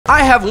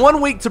I have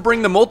 1 week to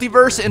bring the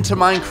multiverse into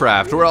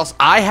Minecraft, or else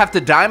I have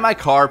to dye my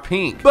car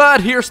pink.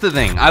 But here's the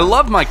thing, I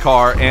love my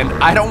car, and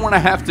I don't want to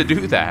have to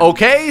do that.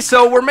 Okay,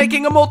 so we're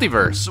making a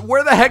multiverse.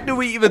 Where the heck do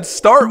we even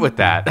start with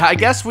that? I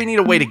guess we need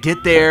a way to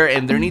get there,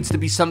 and there needs to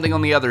be something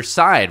on the other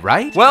side,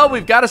 right? Well,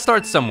 we've got to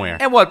start somewhere.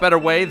 And what better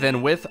way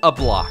than with a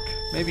block?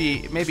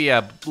 Maybe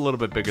a little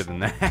bit bigger than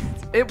that.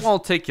 It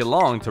won't take you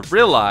long to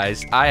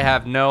realize I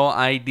have no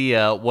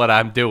idea what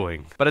I'm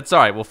doing. But it's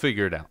all right, we'll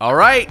figure it out. All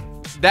right,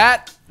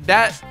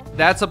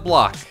 that's a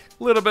block.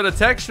 Little bit of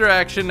texture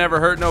action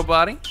never hurt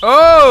nobody.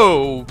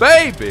 Oh,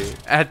 baby.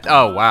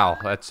 Oh, wow.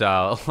 That's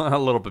a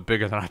little bit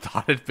bigger than I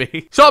thought it'd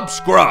be.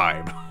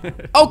 Subscribe.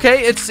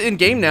 Okay, it's in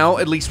game now.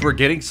 At least we're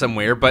getting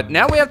somewhere. But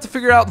now we have to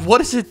figure out, what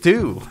does it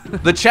do?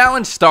 The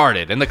challenge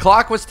started and the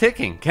clock was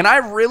ticking. Can I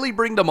really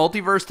bring the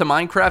multiverse to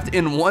Minecraft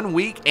in 1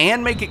 week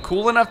and make it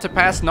cool enough to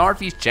pass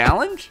Narfi's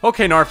challenge?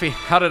 Okay, Narfi,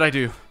 how did I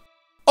do?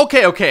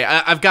 Okay,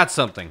 I've got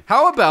something.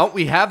 How about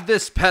we have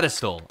this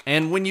pedestal,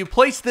 and when you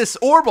place this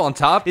orb on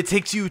top, it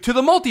takes you to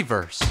the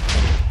multiverse.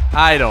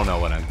 I don't know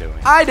what I'm doing.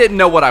 I didn't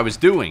know what I was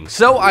doing,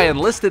 so I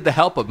enlisted the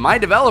help of my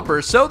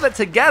developers so that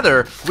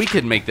together we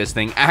could make this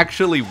thing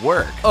actually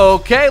work.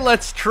 Okay,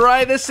 let's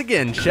try this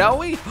again, shall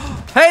we?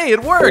 Hey,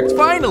 it worked,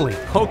 finally.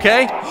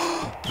 Okay,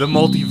 the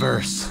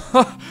multiverse.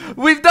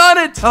 We've done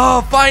it!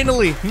 Oh,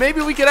 finally.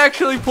 Maybe we can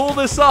actually pull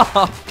this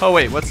off. Oh,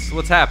 wait,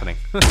 what's happening?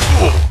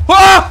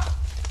 Ah!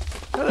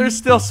 There's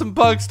still some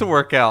bugs to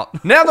work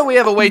out. Now that we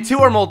have a way to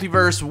our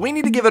multiverse, we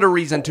need to give it a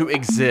reason to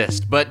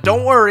exist. But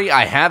don't worry,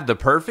 I have the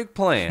perfect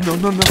plan. No.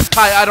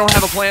 I don't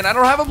have a plan. I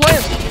don't have a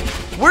plan.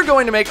 We're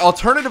going to make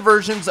alternative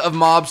versions of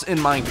mobs in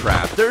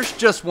Minecraft. There's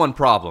just one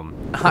problem.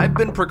 I've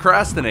been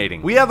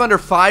procrastinating. We have under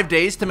 5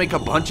 days to make a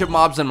bunch of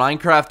mobs in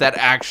Minecraft that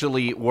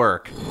actually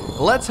work.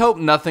 Let's hope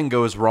nothing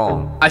goes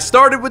wrong. I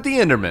started with the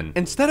enderman.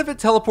 Instead of it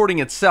teleporting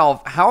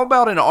itself, how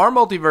about in our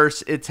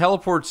multiverse, it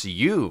teleports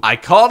you? I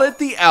called it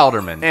the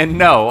outerman. And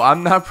no,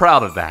 I'm not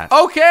proud of that.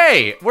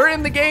 Okay, we're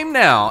in the game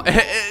now.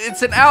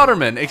 It's an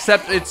outerman,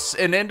 except it's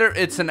an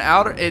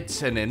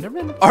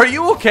enderman? Are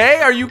you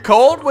okay? Are you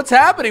cold? What's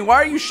happening? Why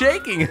are you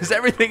shaking? Is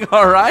everything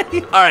all right?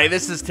 All right,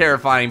 this is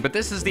terrifying, but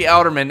this is the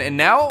outerman, and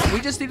now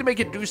we just need to make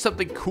it do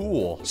something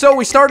cool. So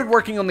we started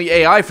working on the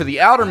AI for the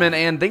outerman,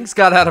 and things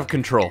got out of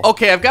control.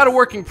 Okay, I've got a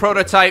working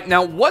prototype.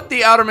 Now, what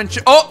the outerman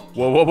oh!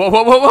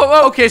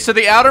 Whoa. Okay, so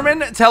the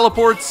outerman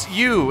teleports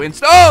you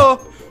instead.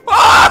 Oh!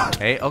 Ah!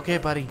 Hey, okay,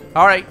 buddy.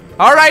 All right.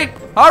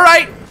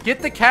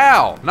 Get the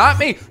cow. Not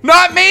me.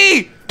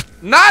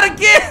 Not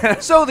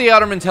again! So the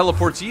outerman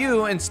teleports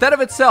you instead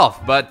of itself,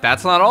 but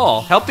that's not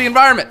all. Help the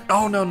environment.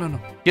 Oh, no.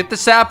 Get the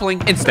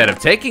sapling. Instead of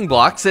taking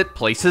blocks, it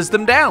places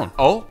them down.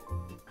 Oh.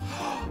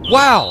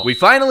 Wow, we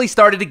finally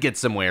started to get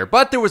somewhere,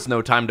 but there was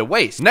no time to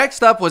waste.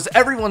 Next up was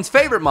everyone's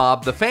favorite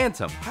mob, the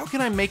Phantom. How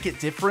can I make it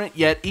different,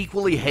 yet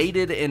equally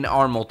hated in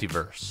our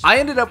multiverse? I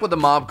ended up with a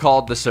mob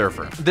called the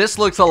Surfer. This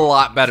looks a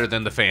lot better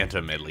than the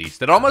Phantom, at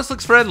least. It almost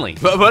looks friendly,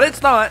 but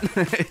it's not.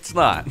 It's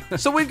not.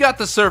 So we've got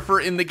the Surfer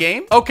in the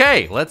game.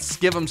 Okay, let's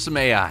give him some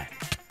AI.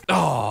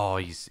 Oh,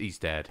 he's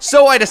dead.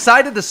 So I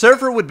decided the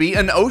Surfer would be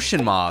an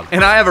ocean mob,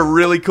 and I have a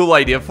really cool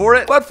idea for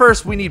it. But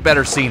first, we need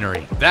better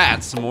scenery.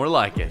 That's more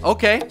like it.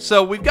 Okay,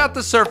 so we've got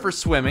the Surfer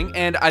swimming,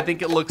 and I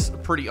think it looks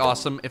pretty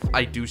awesome if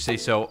I do say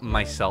so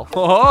myself.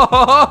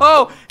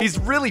 Oh, he's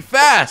really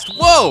fast.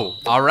 Whoa.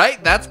 All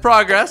right, that's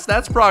progress.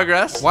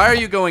 Why are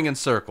you going in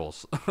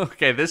circles?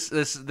 Okay,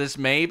 this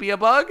may be a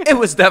bug. It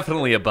was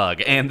definitely a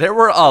bug, and there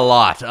were a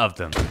lot of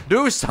them.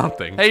 Do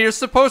something. Hey, you're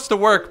supposed to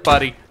work,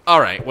 buddy. All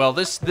right, well,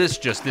 this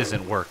just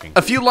isn't working.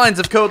 A few lines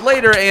of code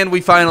later, and we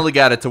finally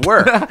got it to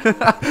work.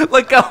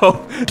 Let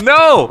go.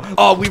 No.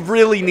 Oh, we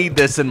really need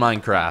this in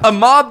Minecraft. A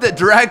mob that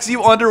drags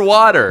you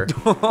underwater.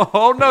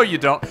 Oh, no, you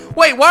don't.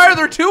 Wait, why are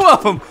there two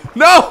of them?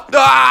 No.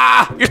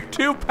 Ah, you're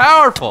too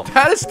powerful.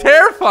 That is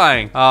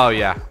terrifying. Oh,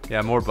 yeah,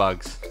 more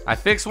bugs. I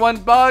fixed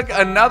one bug,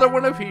 another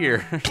one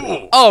appeared.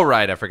 All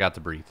right, I forgot to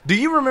breathe. Do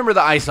you remember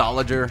the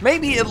Iceologer?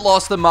 Maybe it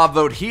lost the mob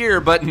vote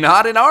here, but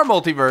not in our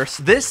multiverse.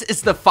 This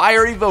is the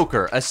Fire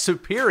Evoker, a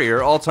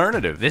superior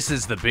alternative. This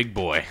is the big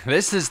boy.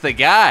 This is the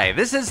guy.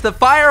 This is the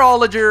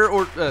Fireologer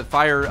or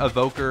Fire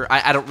Evoker.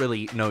 I don't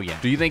really know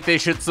yet. Do you think they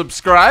should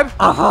subscribe?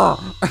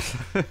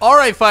 All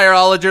right,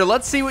 Fireologer,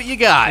 let's see what you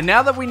got. And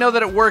now that we know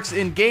that it works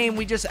in game,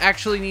 we just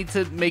actually need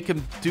to make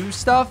him do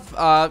stuff.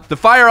 The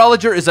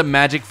Fireologer is a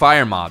magic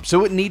fire mob,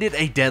 so it needed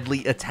a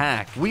deadly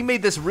attack. We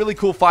made this really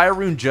cool fire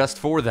rune just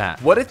for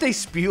that. What if they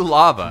spew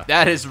lava?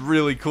 That is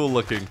really cool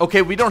looking.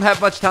 Okay, we don't have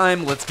much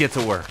time. Let's get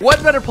to work.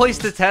 What better place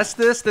to test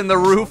this than the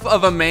roof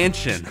of a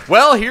mansion?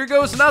 Well, here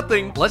goes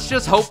nothing. Let's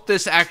just hope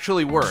this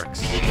actually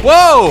works.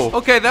 Whoa!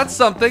 Okay, that's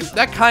something.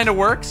 That kind of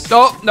works.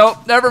 Oh, no,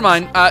 never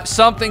mind.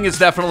 Something is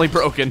definitely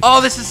broken.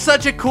 Oh, this is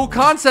such a cool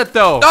concept,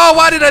 though. Oh,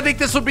 why did I think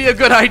this would be a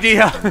good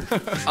idea?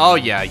 Oh,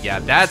 yeah,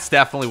 that's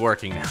definitely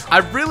working now. I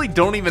really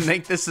don't even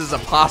think this is a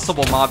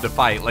possible mob to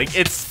fight. Like,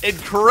 it's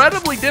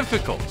incredibly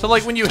difficult. So,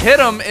 like, when you hit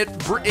him,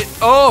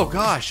 oh,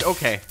 gosh,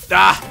 okay.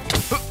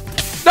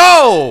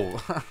 No!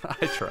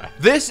 I tried.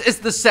 This is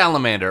the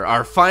salamander,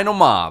 our final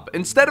mob.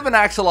 Instead of an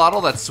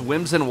axolotl that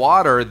swims in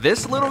water,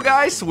 this little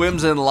guy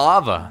swims in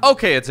lava.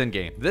 Okay, it's in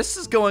game. This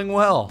is going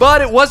well.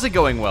 But it wasn't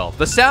going well.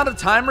 The sound of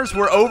timers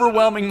were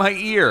overwhelming my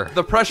ear.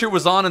 The pressure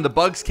was on and the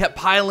bugs kept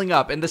piling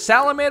up, and the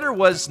salamander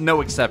was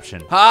no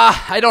exception.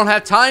 I don't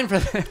have time for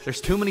this.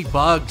 There's too many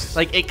bugs.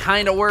 Like, it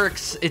kind of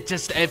works. It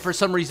just, for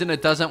some reason,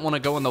 it doesn't want to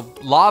go in the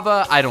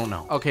lava. I don't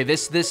know. Okay,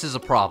 this is a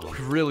problem.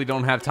 We really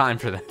don't have time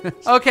for this.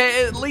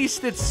 Okay, at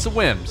least it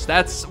swims.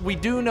 We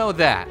do know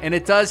that. And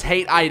it does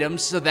hate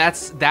items, so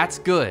that's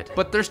good.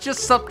 But there's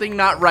just something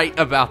not right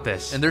about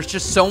this. And there's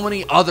just so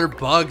many other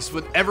bugs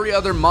with every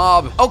other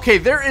mob. Okay,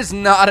 there is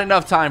not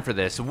enough time for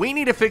this. We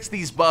need to fix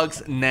these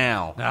bugs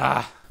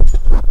now.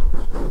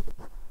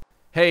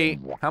 Hey,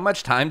 how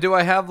much time do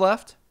I have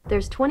left?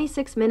 There's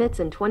 26 minutes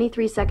and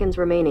 23 seconds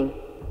remaining.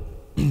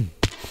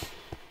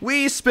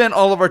 We spent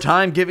all of our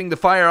time giving the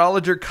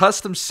Fireologer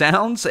custom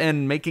sounds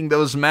and making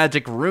those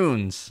magic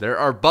runes. There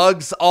are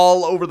bugs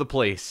all over the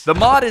place. The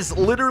mod is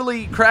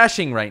literally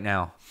crashing right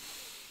now.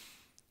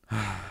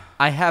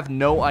 I have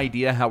no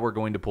idea how we're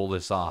going to pull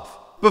this off.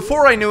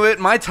 Before I knew it,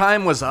 my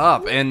time was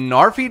up, and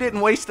Narfi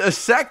didn't waste a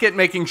second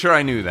making sure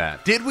I knew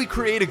that. Did we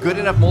create a good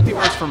enough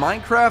multiverse for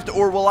Minecraft,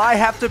 or will I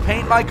have to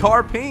paint my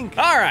car pink?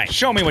 All right,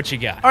 show me what you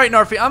got. All right,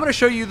 Narfi, I'm gonna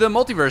show you the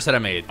multiverse that I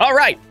made. All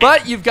right.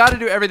 But you've got to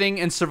do everything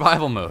in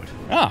survival mode.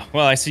 Oh,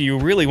 well, I see you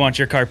really want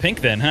your car pink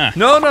then, huh?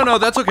 No,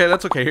 that's okay,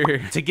 that's okay.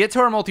 Here. To get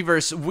to our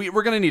multiverse,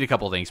 we're gonna need a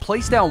couple things.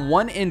 Place down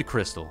one end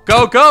crystal.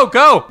 Go!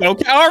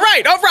 Okay, all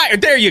right,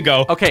 there you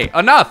go. Okay,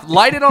 enough.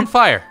 Light it on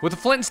fire with a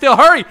flint and steel.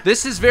 Hurry!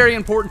 This is very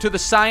important to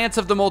the science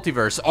of the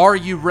multiverse. Are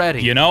you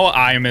ready? You know,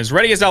 I am as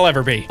ready as I'll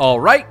ever be. All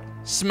right,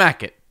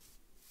 smack it.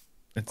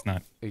 It's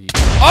not.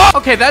 Oh,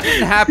 okay, that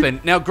didn't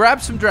happen. Now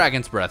grab some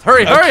dragon's breath.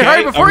 Hurry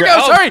before he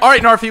goes. Hurry. All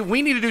right, Narfi,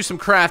 we need to do some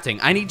crafting.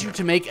 I need you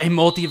to make a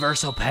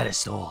multiversal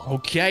pedestal.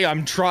 Okay,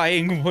 I'm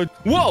trying.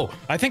 Whoa,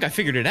 I think I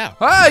figured it out.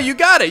 Ah, you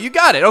got it.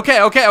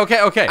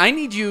 Okay. I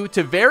need you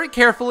to very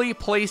carefully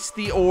place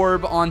the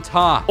orb on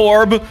top.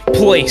 Orb,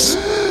 place.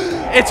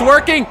 It's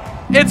working.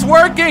 It's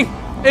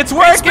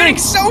spinning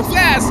so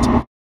fast.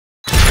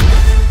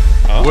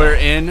 We're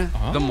in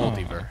the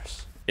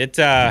multiverse. It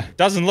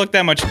doesn't look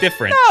that much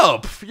different.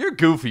 No, you're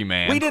goofy,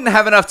 man. We didn't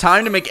have enough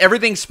time to make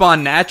everything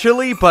spawn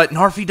naturally, but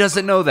Narfi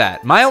doesn't know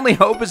that. My only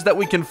hope is that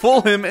we can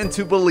fool him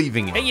into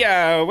believing it.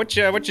 Hey, what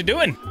you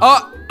doing?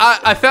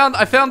 I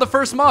found the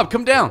first mob.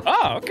 Come down.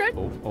 Oh, okay.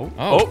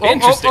 Narfi,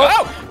 Interesting.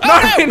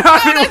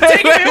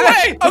 Take it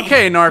away.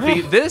 Okay,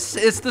 Narfi, this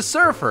is the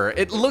surfer.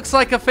 It looks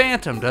like a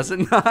phantom, does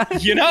it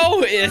not? You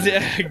know,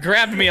 it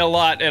grabbed me a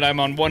lot, and I'm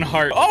on one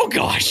heart. Oh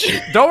gosh.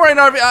 Don't worry,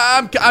 Narfi.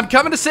 I'm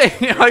coming to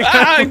save you.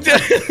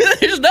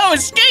 There's no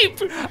escape.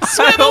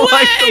 Swim away.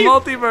 Like the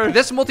multiverse.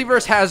 This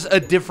multiverse has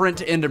a different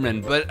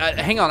enderman, but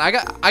hang on, I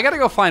gotta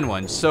go find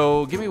one.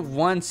 So give me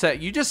one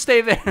sec. You just stay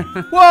there.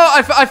 Whoa!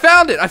 I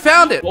found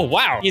it. Oh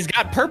wow, he's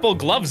got purple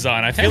gloves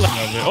on. I feel like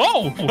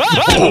oh.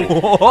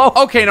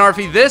 Okay,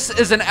 Narfi, this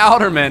is an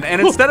outerman, and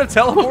instead of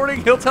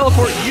teleporting, he'll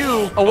teleport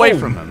you away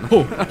from him.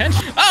 Oh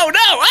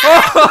no!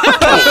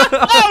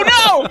 Oh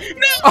no!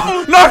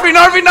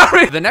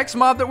 Narfi! The next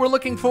mob that we're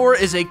looking for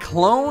is a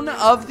clone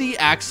of the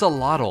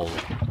axolotl.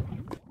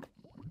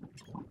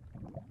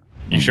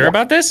 You sure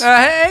about this?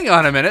 Hang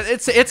on a minute.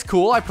 It's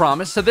cool, I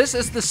promise. So this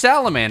is the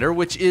salamander,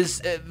 which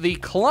is the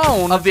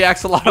clone of the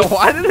axolotl.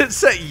 Why did it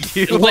set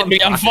you? It lit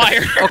me on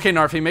fire. Okay,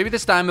 Narfi, maybe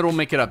this time it'll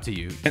make it up to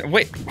you.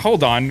 Wait,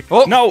 hold on.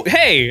 Oh. No,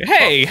 hey.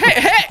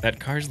 That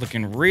car's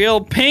looking real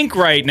pink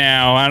right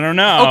now. I don't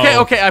know.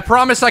 Okay, I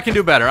promise I can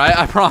do better.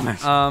 I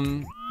promise.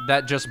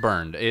 That just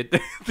burned. All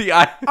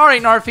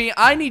right, Narfi,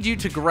 I need you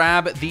to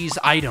grab these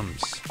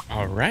items.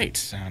 All right,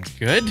 sounds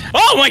good.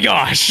 Oh my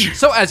gosh!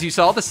 So as you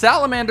saw, the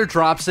salamander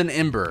drops an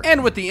ember.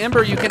 And with the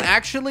ember, you can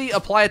actually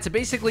apply it to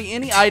basically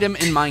any item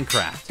in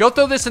Minecraft. Go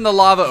throw this in the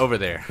lava over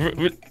there.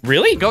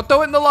 Really? Go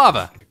throw it in the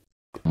lava.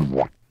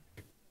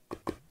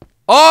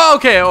 Oh,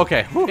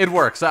 okay. It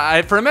works.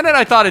 For a minute,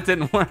 I thought it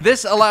didn't work.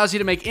 This allows you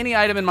to make any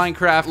item in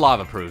Minecraft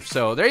lava-proof.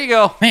 So there you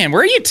go. Man,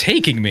 where are you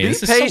taking me?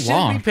 This is so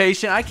long. Be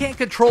patient. I can't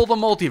control the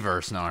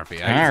multiverse,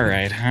 Narfi. All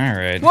right.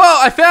 Whoa,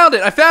 I found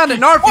it.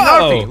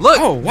 Narfi. Look,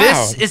 wow.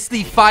 This is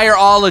the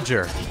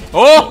Fireologer.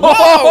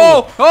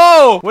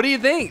 Oh! What do you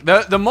think?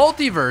 The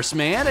multiverse,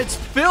 man. It's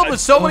filled with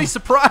so many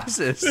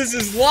surprises. This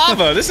is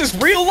lava. This is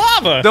real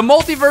lava. The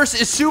multiverse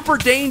is super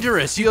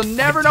dangerous. You'll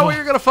never know what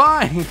you're gonna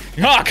find.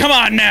 Oh, come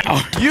on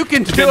now. You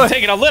can do it.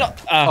 Take it a little.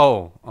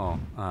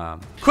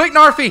 Quick,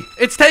 Narfi!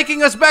 It's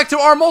taking us back to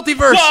our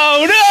multiverse.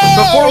 Oh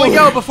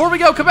no! Before we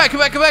go, come back.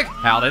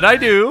 How did I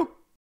do?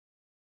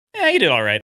 Yeah, you did all right.